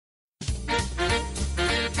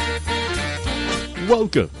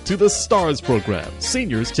Welcome to the STARS program,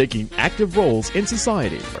 seniors taking active roles in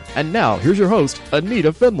society. And now, here's your host,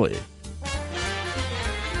 Anita Finley.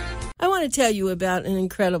 I want to tell you about an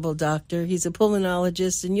incredible doctor. He's a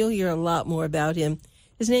pulmonologist, and you'll hear a lot more about him.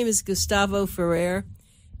 His name is Gustavo Ferrer,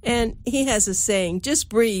 and he has a saying, just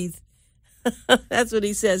breathe. That's what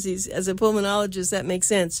he says. He's, as a pulmonologist, that makes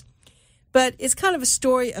sense. But it's kind of a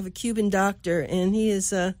story of a Cuban doctor, and he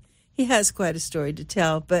has quite a story to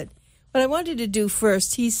tell. But what I wanted to do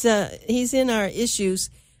first, he's in our issues.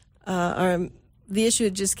 The issue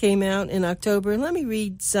just came out in October, and let me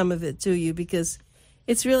read some of it to you because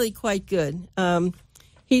it's really quite good. We're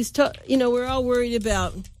all worried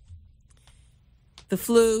about the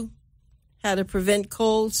flu, how to prevent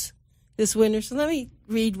colds this winter. So let me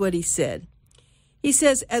read what he said. He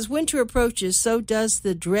says, as winter approaches, so does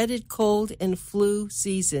the dreaded cold and flu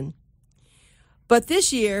season. But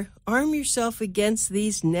this year, arm yourself against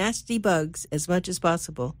these nasty bugs as much as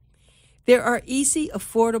possible. There are easy,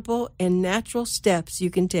 affordable, and natural steps you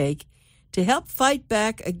can take to help fight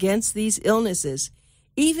back against these illnesses,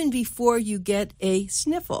 even before you get a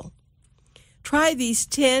sniffle. Try these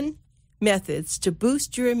 10 methods to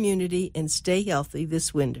boost your immunity and stay healthy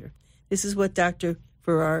this winter. This is what Dr.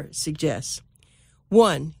 Ferrer suggests.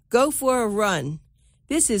 1. Go for a run.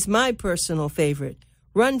 This is my personal favorite.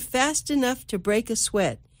 Run fast enough to break a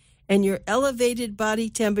sweat, and your elevated body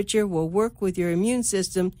temperature will work with your immune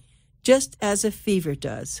system just as a fever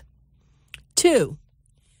does. 2.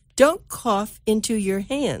 Don't cough into your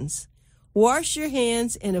hands. Wash your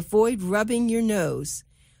hands and avoid rubbing your nose.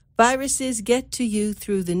 Viruses get to you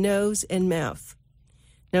through the nose and mouth.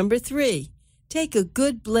 3. Take a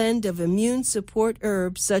good blend of immune support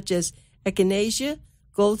herbs such as echinacea,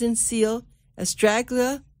 golden seal,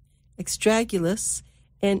 astragalus,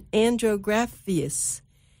 and andrographis.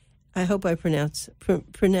 I hope I pronounced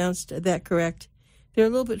that correct. They're a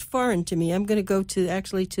little bit foreign to me. I'm going to go to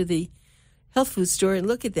the health food store and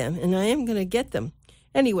look at them, and I am going to get them.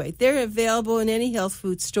 Anyway, they're available in any health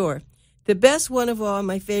food store. The best one of all,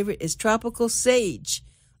 my favorite, is tropical sage.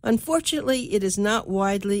 Unfortunately, it is not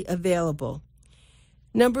widely available.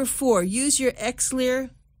 4, use your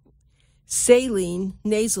Xlear saline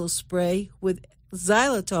nasal spray with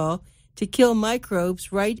xylitol to kill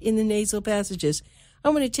microbes right in the nasal passages. I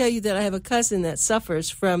want to tell you that I have a cousin that suffers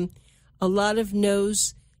from a lot of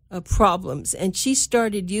nose problems, and she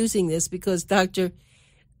started using this because Dr.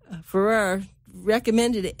 Ferrer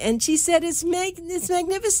recommended it, and she said it's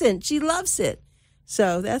magnificent. She loves it.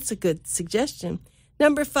 So that's a good suggestion.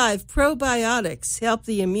 5, probiotics help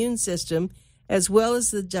the immune system as well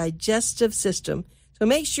as the digestive system. So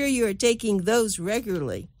make sure you are taking those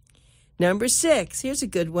regularly. 6, here's a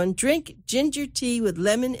good one. Drink ginger tea with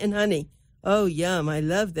lemon and honey. Oh, yum, I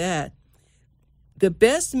love that. The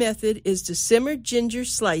best method is to simmer ginger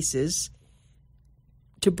slices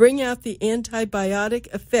to bring out the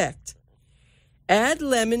antibiotic effect. Add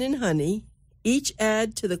lemon and honey, each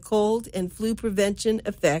add to the cold and flu prevention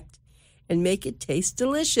effect, and make it taste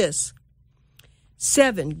delicious.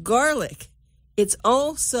 7, garlic. It's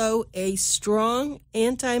also a strong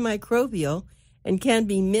antimicrobial and can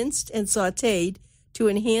be minced and sautéed to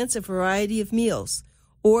enhance a variety of meals,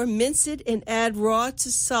 or mince it and add raw to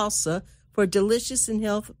salsa for a delicious and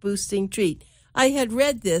health-boosting treat. I had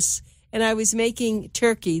read this, and I was making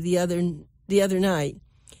turkey the other night,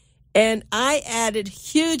 and I added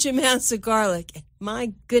huge amounts of garlic.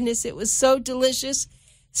 My goodness, it was so delicious.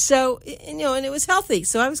 So, and it was healthy,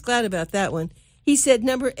 so I was glad about that one. He said,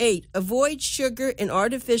 8, avoid sugar and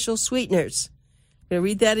artificial sweeteners. I'm going to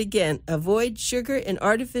read that again. Avoid sugar and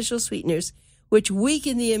artificial sweeteners, which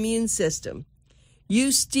weaken the immune system.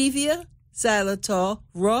 Use stevia, xylitol,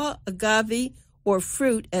 raw agave, or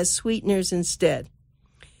fruit as sweeteners instead.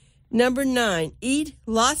 9, eat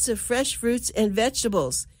lots of fresh fruits and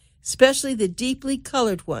vegetables, especially the deeply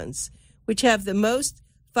colored ones, which have the most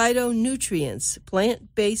phytonutrients,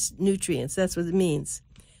 plant-based nutrients. That's what it means.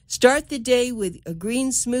 Start the day with a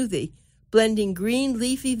green smoothie, blending green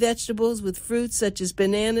leafy vegetables with fruits such as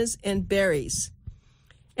bananas and berries.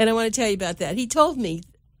 And I want to tell you about that. He told me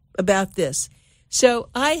about this. So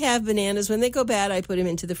I have bananas. When they go bad, I put them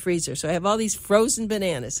into the freezer. So I have all these frozen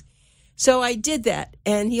bananas. So I did that.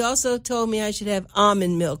 And he also told me I should have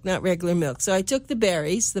almond milk, not regular milk. So I took the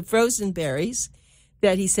berries, the frozen berries,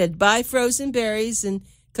 that he said, buy frozen berries, and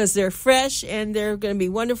because they're fresh and they're going to be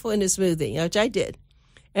wonderful in a smoothie, which I did.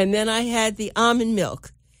 And then I had the almond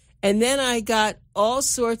milk. And then I got all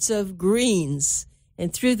sorts of greens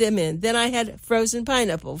and threw them in. Then I had frozen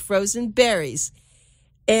pineapple, frozen berries.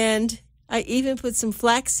 And I even put some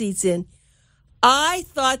flax seeds in. I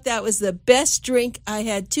thought that was the best drink. I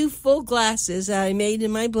had 2 full glasses that I made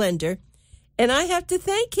in my blender, and I have to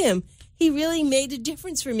thank him. He really made a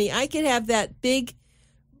difference for me. I could have that big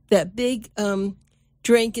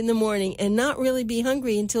drink in the morning and not really be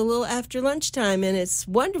hungry until a little after lunchtime, and it's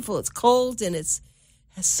wonderful. It's cold, and it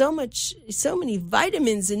has so many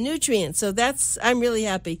vitamins and nutrients. So I'm really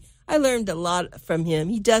happy. I learned a lot from him.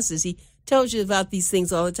 He does this. He tells you about these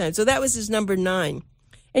things all the time. So that was his number 9.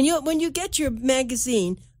 And when you get your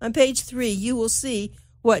magazine, on page 3, you will see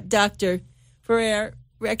what Dr. Ferrer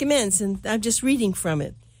recommends, and I'm just reading from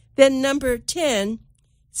it. Then number 10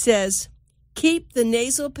 says, keep the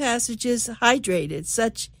nasal passages hydrated,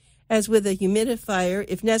 such as with a humidifier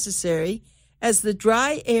if necessary, as the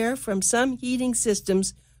dry air from some heating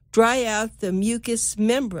systems dry out the mucous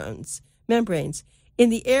membranes in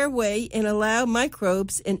the airway and allow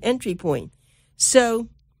microbes an entry point. So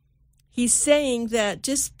he's saying that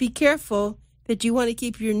just be careful that you want to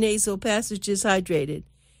keep your nasal passages hydrated.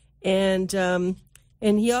 And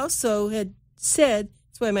he also had said,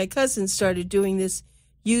 that's why my cousin started doing this,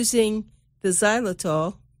 using the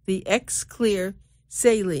xylitol, the X-Clear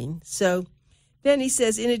saline. So then he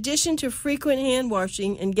says, in addition to frequent hand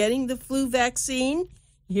washing and getting the flu vaccine,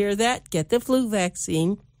 hear that? Get the flu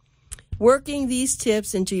vaccine. Working these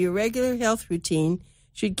tips into your regular health routine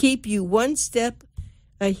should keep you one step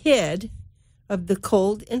ahead of the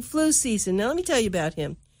cold and flu season. Now, let me tell you about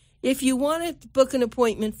him. If you want to book an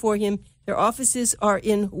appointment for him, their offices are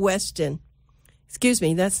in Weston. Excuse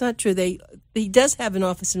me, that's not true. He does have an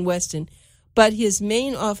office in Weston, but his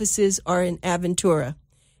main offices are in Aventura.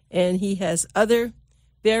 And he has other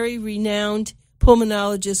very renowned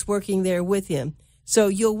pulmonologists working there with him. So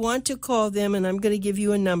you'll want to call them, and I'm going to give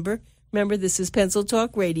you a number. Remember, this is Pencil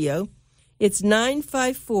Talk Radio. It's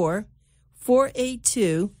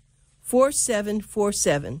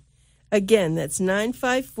 954-482-4747. Again, that's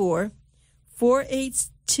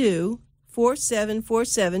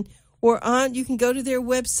 954-482-4747. Or you can go to their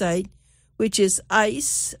website, which is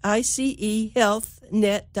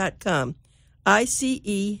icehealthnet.com.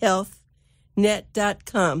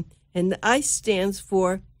 icehealthnet.com. And the ICE stands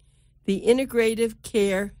for the Integrative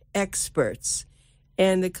Care Experts.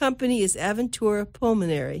 And the company is Aventura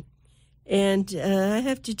Pulmonary. And I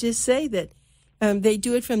have to just say that they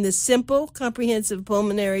do it from the simple, comprehensive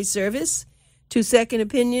pulmonary service to second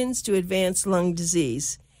opinions to advanced lung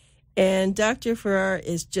disease. And Dr. Ferrer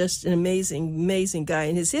is just an amazing, amazing guy.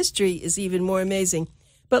 And his history is even more amazing.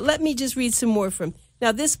 But let me just read some more from.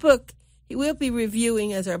 Now, this book, we'll be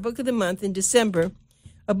reviewing as our book of the month in December,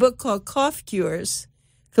 a book called Cough Cures,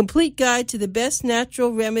 Complete Guide to the Best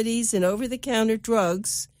Natural Remedies and Over-the-Counter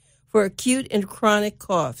Drugs for Acute and Chronic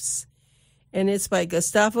Coughs. And it's by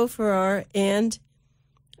Gustavo Ferrer and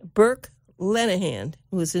Burke Lennihan,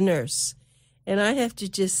 who is a nurse. And I have to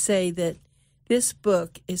just say that this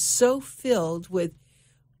book is so filled with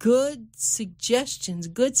good suggestions,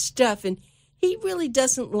 good stuff. And he really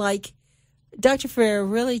doesn't like, Dr. Ferrer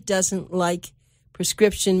really doesn't like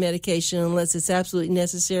prescription medication unless it's absolutely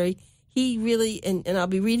necessary. He really, and I'll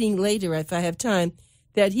be reading later if I have time,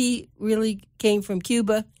 that he really came from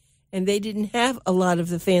Cuba, and they didn't have a lot of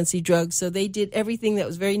the fancy drugs, so they did everything that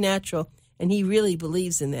was very natural, and he really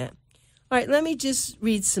believes in that. All right, let me just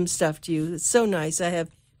read some stuff to you. It's so nice. I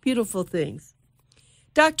have beautiful things.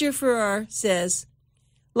 Dr. Ferrer says,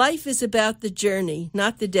 life is about the journey,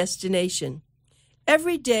 not the destination.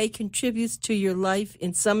 Every day contributes to your life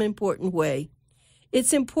in some important way.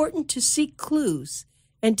 It's important to seek clues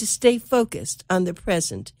and to stay focused on the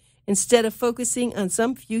present instead of focusing on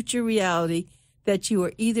some future reality that you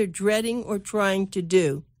are either dreading or trying to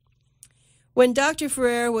do. When Dr.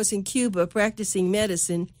 Ferrer was in Cuba practicing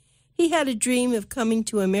medicine, he had a dream of coming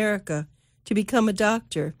to America to become a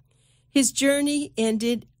doctor. His journey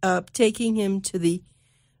ended up taking him to the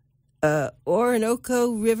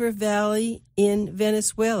Orinoco River Valley in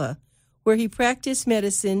Venezuela, where he practiced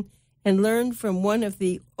medicine and learned from one of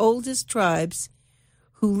the oldest tribes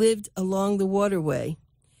who lived along the waterway.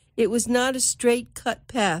 It was not a straight-cut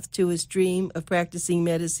path to his dream of practicing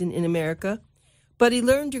medicine in America, but he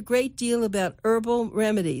learned a great deal about herbal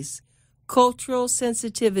remedies, cultural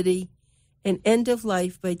sensitivity, and end of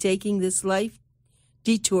life by taking this life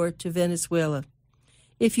detour to Venezuela.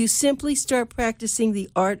 If you simply start practicing the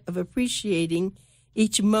art of appreciating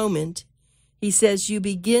each moment, he says, you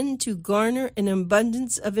begin to garner an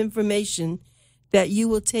abundance of information that you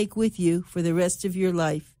will take with you for the rest of your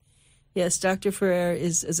life. Yes, Dr. Ferrer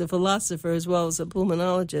is a philosopher as well as a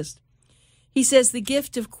pulmonologist. He says the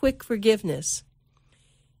gift of quick forgiveness.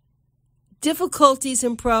 Difficulties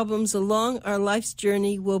and problems along our life's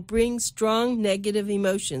journey will bring strong negative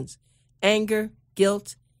emotions, anger,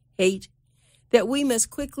 guilt, hate, that we must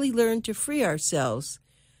quickly learn to free ourselves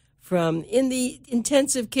from. In the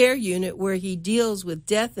intensive care unit where he deals with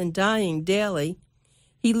death and dying daily,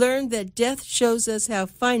 he learned that death shows us how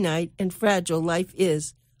finite and fragile life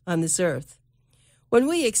is on this earth. When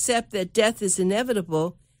we accept that death is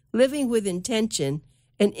inevitable, living with intention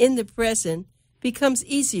and in the present becomes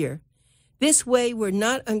easier. This way, we're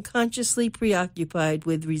not unconsciously preoccupied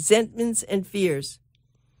with resentments and fears.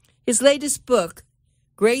 His latest book,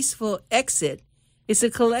 Graceful Exit, is a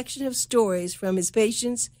collection of stories from his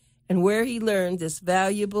patients and where he learned this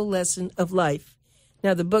valuable lesson of life.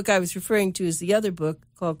 Now, the book I was referring to is the other book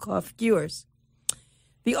called Cough Cures.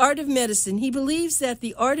 The Art of Medicine. He believes that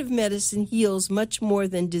the art of medicine heals much more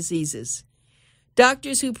than diseases.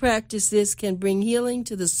 Doctors who practice this can bring healing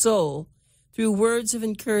to the soul through words of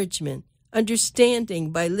encouragement,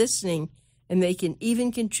 understanding by listening, and they can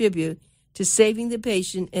even contribute to saving the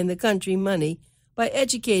patient and the country money by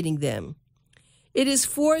educating them. It is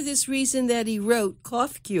for this reason that he wrote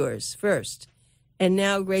Cough Cures first, and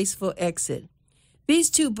now Graceful Exit. These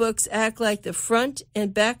two books act like the front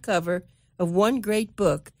and back cover of one great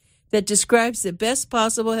book that describes the best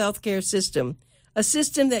possible healthcare system, a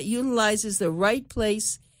system that utilizes the right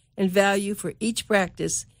place and value for each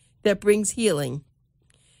practice that brings healing.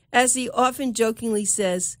 As he often jokingly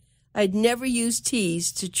says, I'd never use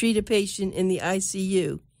teas to treat a patient in the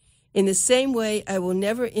ICU. In the same way, I will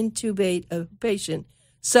never intubate a patient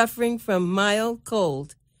suffering from mild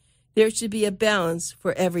cold. There should be a balance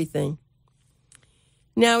for everything.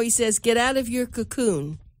 Now he says, get out of your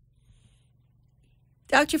cocoon.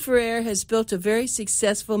 Dr. Ferrer has built a very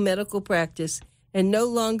successful medical practice and no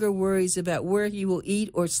longer worries about where he will eat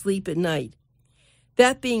or sleep at night.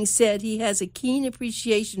 That being said, he has a keen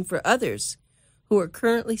appreciation for others who are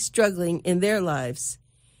currently struggling in their lives.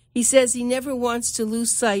 He says he never wants to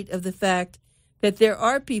lose sight of the fact that there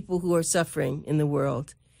are people who are suffering in the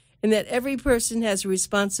world, and that every person has a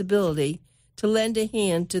responsibility to lend a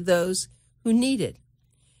hand to those who need it.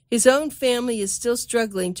 His own family is still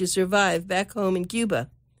struggling to survive back home in Cuba.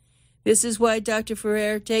 This is why Dr.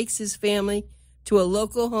 Ferrer takes his family to a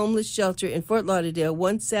local homeless shelter in Fort Lauderdale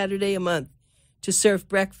one Saturday a month to serve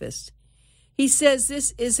breakfast. He says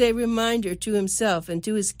this is a reminder to himself and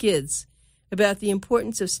to his kids about the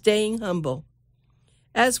importance of staying humble.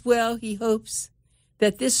 As well, he hopes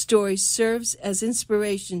that this story serves as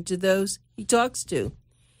inspiration to those he talks to.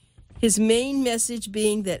 His main message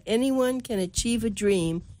being that anyone can achieve a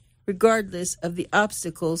dream regardless of the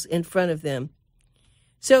obstacles in front of them.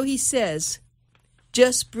 So he says,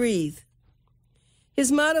 just breathe.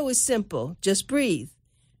 His motto is simple, just breathe.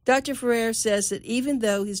 Dr. Ferrer says that even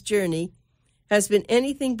though his journey has been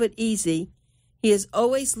anything but easy, he has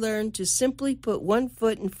always learned to simply put one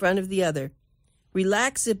foot in front of the other,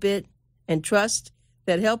 relax a bit, and trust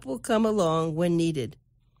that help will come along when needed.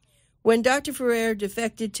 When Dr. Ferrer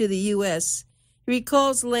defected to the U.S., he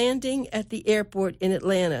recalls landing at the airport in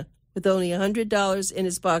Atlanta with only $100 in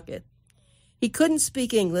his pocket. He couldn't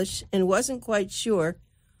speak English and wasn't quite sure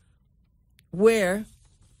where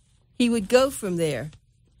he would go from there.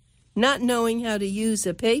 Not knowing how to use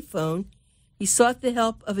a payphone, he sought the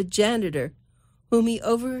help of a janitor whom he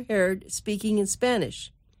overheard speaking in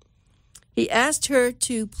Spanish. He asked her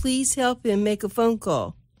to please help him make a phone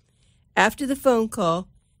call. After the phone call,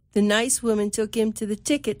 the nice woman took him to the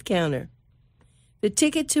ticket counter. The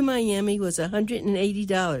ticket to Miami was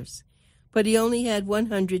 $180, but he only had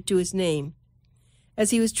 $100 to his name.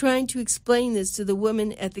 As he was trying to explain this to the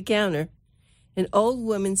woman at the counter, an old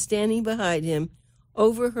woman standing behind him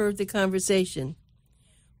overheard the conversation.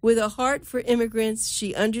 With a heart for immigrants,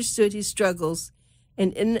 she understood his struggles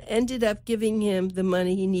and ended up giving him the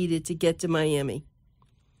money he needed to get to Miami.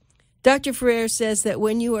 Dr. Ferrer says that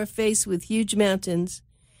when you are faced with huge mountains,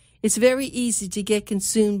 it's very easy to get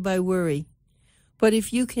consumed by worry. But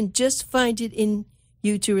if you can just find it in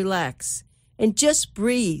you to relax and just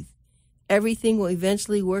breathe, everything will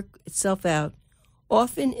eventually work itself out,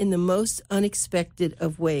 often in the most unexpected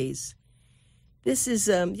of ways. This is,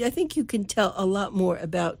 I think you can tell a lot more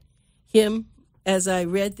about him as I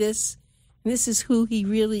read this. This is who he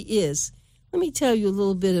really is. Let me tell you a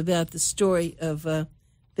little bit about the story of a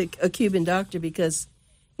Cuban doctor, because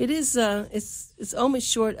it is it's almost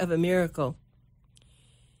short of a miracle.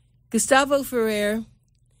 Gustavo Ferrer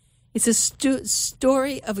is a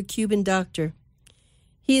story of a Cuban doctor.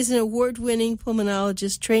 He is an award-winning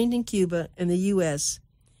pulmonologist trained in Cuba and the U.S.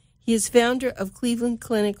 He is founder of Cleveland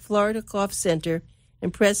Clinic Florida Cough Center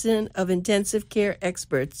and president of Intensive Care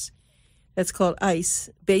Experts, that's called ICE,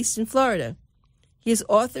 based in Florida. He is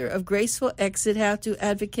author of Graceful Exit, How to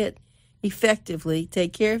Advocate effectively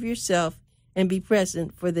take care of yourself and be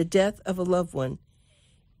present for the death of a loved one.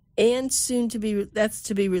 And that's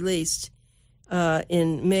to be released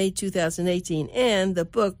in May 2018. And the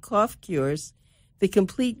book, Cough Cures, The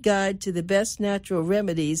Complete Guide to the Best Natural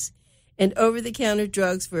Remedies and Over-the-Counter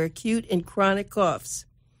Drugs for Acute and Chronic Coughs,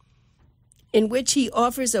 in which he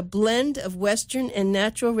offers a blend of Western and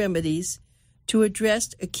natural remedies to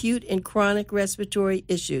address acute and chronic respiratory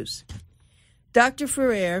issues. Dr.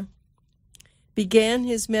 Ferrer began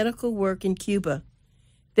his medical work in Cuba,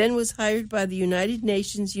 then was hired by the United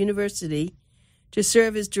Nations University to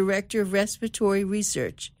serve as Director of Respiratory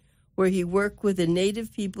Research, where he worked with the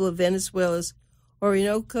native people of Venezuela's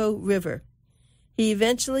Orinoco River. He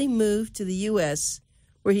eventually moved to the U.S.,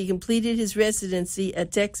 where he completed his residency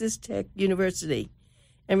at Texas Tech University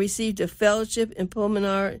and received a fellowship in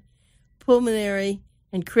pulmonary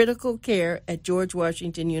and critical care at George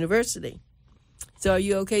Washington University. So are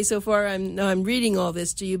you okay so far? I'm reading all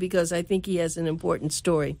this to you because I think he has an important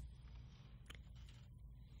story.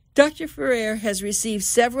 Dr. Ferrer has received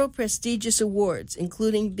several prestigious awards,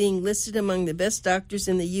 including being listed among the best doctors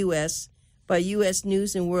in the U.S. by U.S.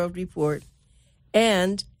 News and World Report,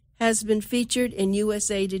 and has been featured in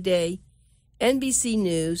USA Today, NBC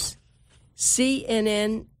News,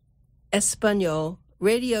 CNN Espanol,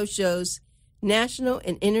 radio shows, national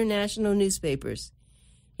and international newspapers.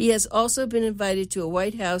 He has also been invited to a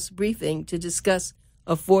White House briefing to discuss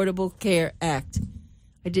Affordable Care Act.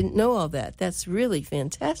 I didn't know all that. That's really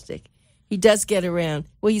fantastic. He does get around.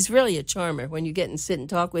 Well, he's really a charmer. When you get and sit and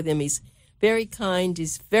talk with him, he's very kind.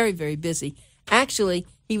 He's very, very busy. Actually,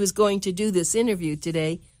 he was going to do this interview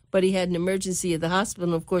today, but he had an emergency at the hospital,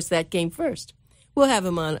 and of course that came first. We'll have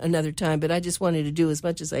him on another time, but I just wanted to do as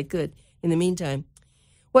much as I could in the meantime.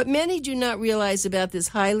 What many do not realize about this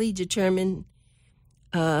highly determined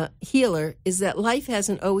healer is that life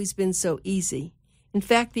hasn't always been so easy. In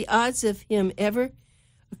fact, the odds of him ever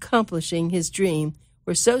accomplishing his dream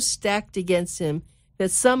were so stacked against him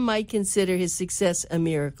that some might consider his success a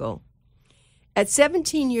miracle. At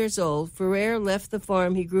 17 years old, Ferrer left the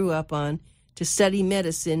farm he grew up on to study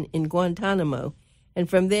medicine in Guantanamo, and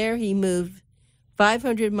from there he moved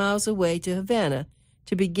 500 miles away to Havana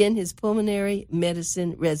to begin his pulmonary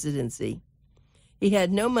medicine residency. He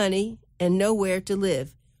had no money and nowhere to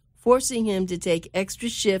live, forcing him to take extra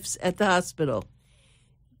shifts at the hospital,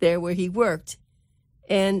 there where he worked,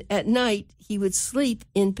 and at night he would sleep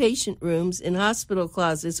in patient rooms, in hospital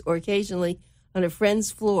closets, or occasionally on a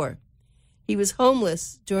friend's floor. He was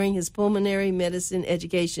homeless during his pulmonary medicine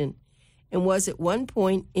education and was at one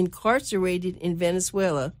point incarcerated in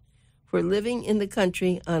Venezuela for living in the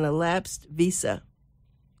country on a lapsed visa.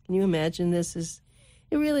 Can you imagine this? It's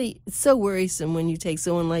so worrisome when you take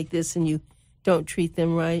someone like this and you don't treat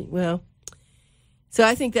them right. Well, so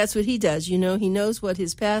I think that's what he does. He knows what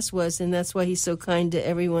his past was, and that's why he's so kind to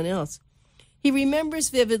everyone else. He remembers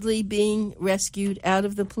vividly being rescued out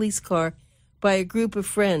of the police car by a group of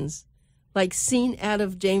friends, like scene out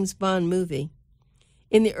of James Bond movie.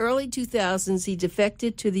 In the early 2000s, he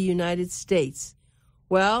defected to the United States.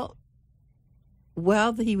 While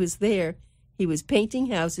he was there, he was painting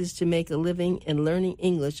houses to make a living and learning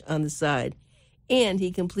English on the side, and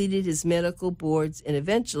he completed his medical boards and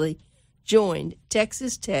eventually joined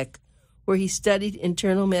Texas Tech, where he studied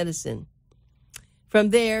internal medicine.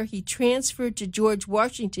 From there, he transferred to George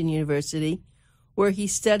Washington University, where he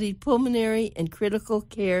studied pulmonary and critical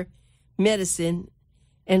care medicine,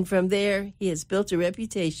 and from there he has built a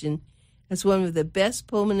reputation as one of the best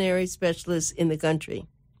pulmonary specialists in the country.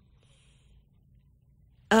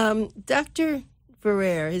 Dr.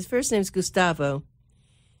 Ferrer, his first name is Gustavo.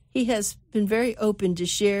 He has been very open to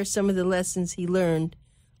share some of the lessons he learned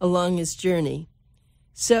along his journey.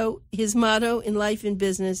 So his motto in life and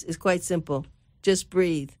business is quite simple: just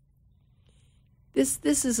breathe. This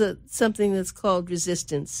is something that's called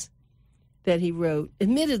resistance that he wrote.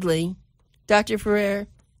 Admittedly, Dr. Ferrer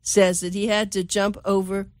says that he had to jump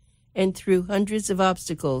over and through hundreds of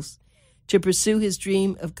obstacles to pursue his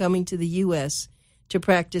dream of coming to the U.S. to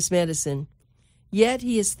practice medicine. Yet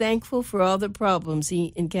he is thankful for all the problems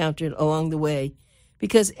he encountered along the way,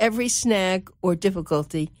 because every snag or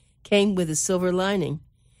difficulty came with a silver lining.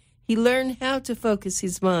 He learned how to focus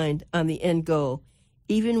his mind on the end goal,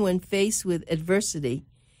 even when faced with adversity,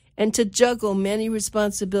 and to juggle many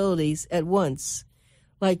responsibilities at once,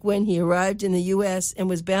 like when he arrived in the U.S. and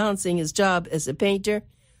was balancing his job as a painter,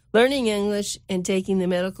 learning English, and taking the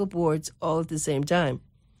medical boards all at the same time.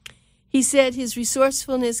 He said his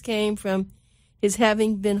resourcefulness came from his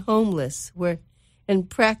having been homeless and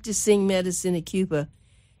practicing medicine at Cuba,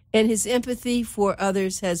 and his empathy for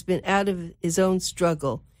others has been out of his own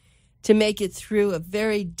struggle, to make it through a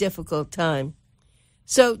very difficult time.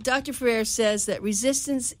 So Dr. Ferrer says that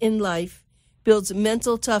resistance in life builds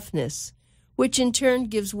mental toughness, which in turn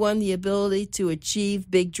gives one the ability to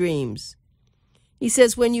achieve big dreams. He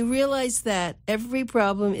says when you realize that every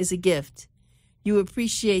problem is a gift, you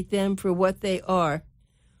appreciate them for what they are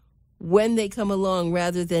when they come along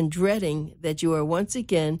rather than dreading that you are once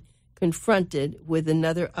again confronted with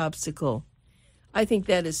another obstacle. I think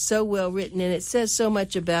that is so well written, and it says so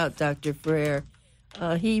much about Dr. Ferrer.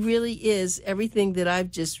 He really is everything that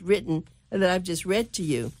I've just written, that I've just read to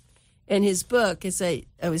you. And his book, as I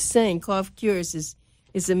was saying, Cough Cures,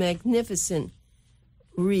 is a magnificent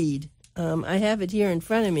read. I have it here in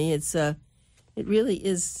front of me. It really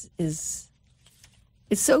is it's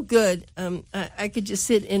so good. I could just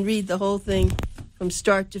sit and read the whole thing from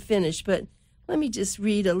start to finish, but let me just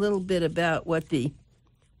read a little bit about what the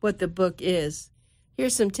book is.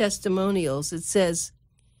 Here's some testimonials. It says,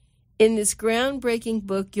 in this groundbreaking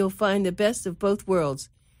book, you'll find the best of both worlds,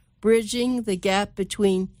 bridging the gap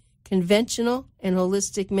between conventional and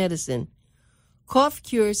holistic medicine. Cough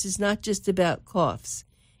Cures is not just about coughs.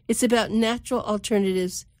 It's about natural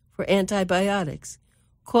alternatives for antibiotics,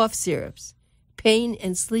 cough syrups, pain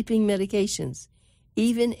and sleeping medications,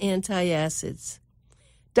 even antacids.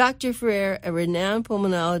 Dr. Ferrer, a renowned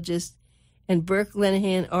pulmonologist, and Burke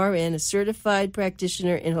Lennihan RN, a certified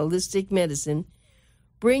practitioner in holistic medicine,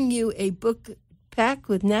 bring you a book packed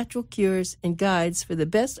with natural cures and guides for the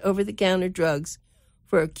best over-the-counter drugs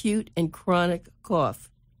for acute and chronic cough.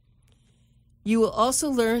 You will also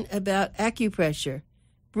learn about acupressure,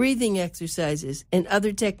 breathing exercises, and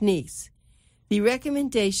other techniques. The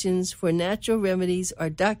recommendations for natural remedies are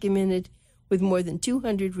documented with more than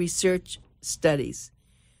 200 research studies,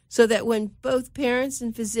 so that when both parents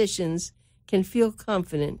and physicians can feel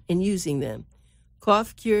confident in using them,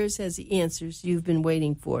 Cough Cures has the answers you've been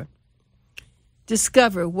waiting for.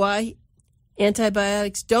 Discover why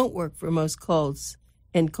antibiotics don't work for most colds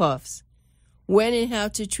and coughs, when and how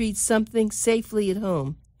to treat something safely at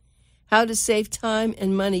home, how to save time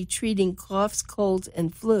and money treating coughs, colds,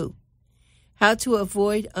 and flu, how to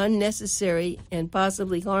avoid unnecessary and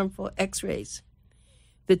possibly harmful x-rays,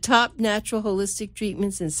 the top natural holistic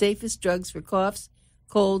treatments and safest drugs for coughs,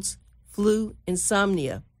 colds, flu,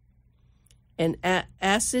 insomnia, and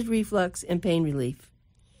acid reflux and pain relief.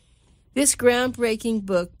 This groundbreaking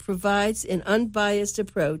book provides an unbiased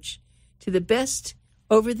approach to the best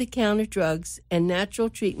over-the-counter drugs and natural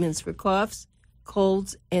treatments for coughs,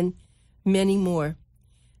 colds, and many more.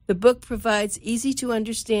 The book provides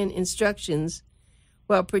easy-to-understand instructions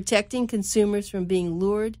while protecting consumers from being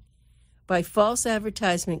lured by false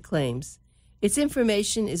advertisement claims. Its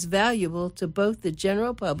information is valuable to both the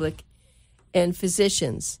general public and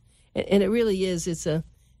physicians. And it really is. It's an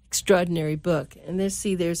extraordinary book. And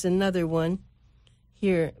there's another one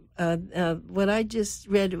here. What I just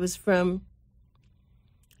read was from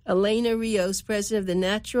Elena Rios, president of the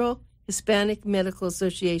Natural Hispanic Medical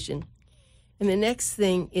Association. And the next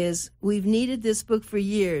thing is, we've needed this book for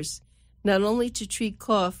years, not only to treat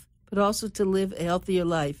cough, but also to live a healthier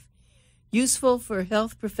life. Useful for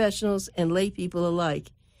health professionals and lay people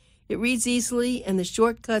alike. It reads easily, and the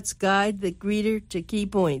shortcuts guide the reader to key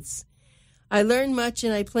points. I learned much,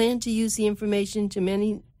 and I plan to use the information to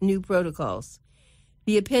many new protocols.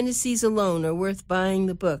 The appendices alone are worth buying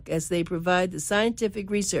the book, as they provide the scientific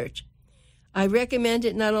research. I recommend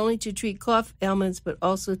it not only to treat cough ailments, but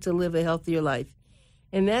also to live a healthier life.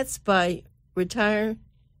 And that's by retired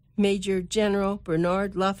Major General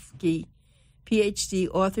Bernard Lufke, Ph.D.,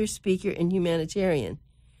 author, speaker, and humanitarian.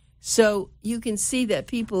 So you can see that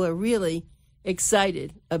people are really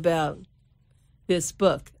excited about this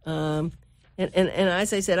book. And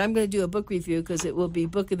as I said, I'm going to do a book review because it will be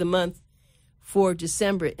Book of the Month for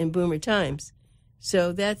December in Boomer Times.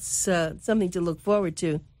 So that's something to look forward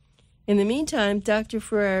to. In the meantime, Dr.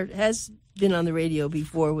 Ferrer has been on the radio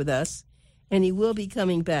before with us, and he will be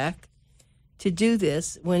coming back to do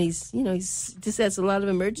this when he's just has a lot of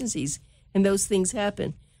emergencies, and those things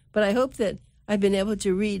happen. But I hope that I've been able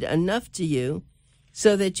to read enough to you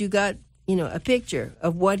so that you got, a picture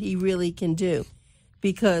of what he really can do.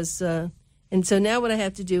 Because, and so now what I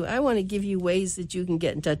have to do, I want to give you ways that you can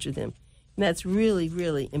get in touch with him. And that's really,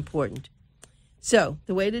 really important. So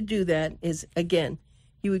the way to do that is, again,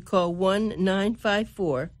 you would call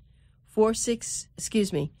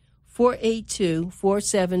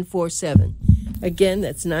 482-4747. Again,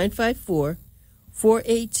 that's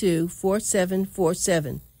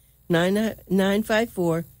 954-482-4747.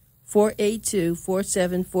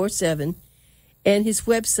 954-482-4747. And his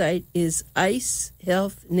website is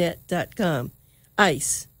icehealthnet.com.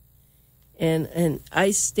 ICE. And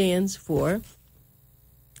ICE stands for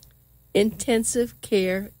Intensive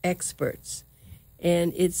Care Experts.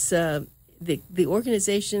 And it's the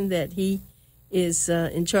organization that he is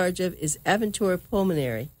in charge of is Aventura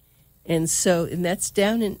Pulmonary. And that's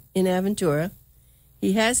down in Aventura.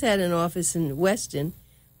 He has had an office in Weston,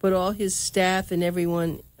 but all his staff and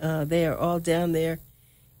everyone, they are all down there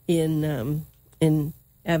in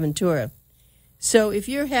Aventura. So if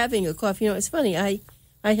you're having a cough, it's funny, I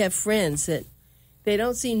have friends that they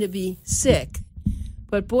don't seem to be sick,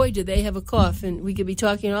 but boy, do they have a cough. And we could be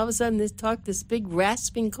talking, all of a sudden, this big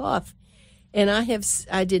rasping cough. And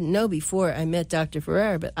I didn't know before I met Dr.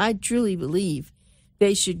 Ferrer, but I truly believe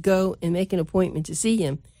they should go and make an appointment to see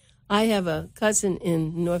him. I have a cousin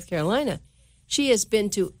in North Carolina. She has been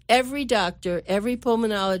to every doctor, every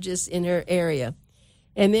pulmonologist in her area.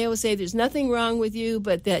 And they will say there's nothing wrong with you,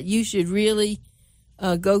 but that you should really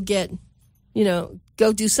go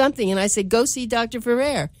do something. And I said, go see Dr.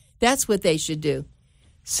 Ferrer. That's what they should do.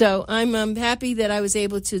 So I'm happy that I was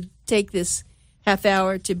able to take this half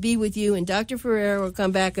hour to be with you, and Dr. Ferrer will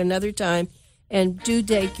come back another time, and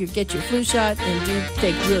get your flu shot and do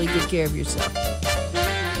take really good care of yourself.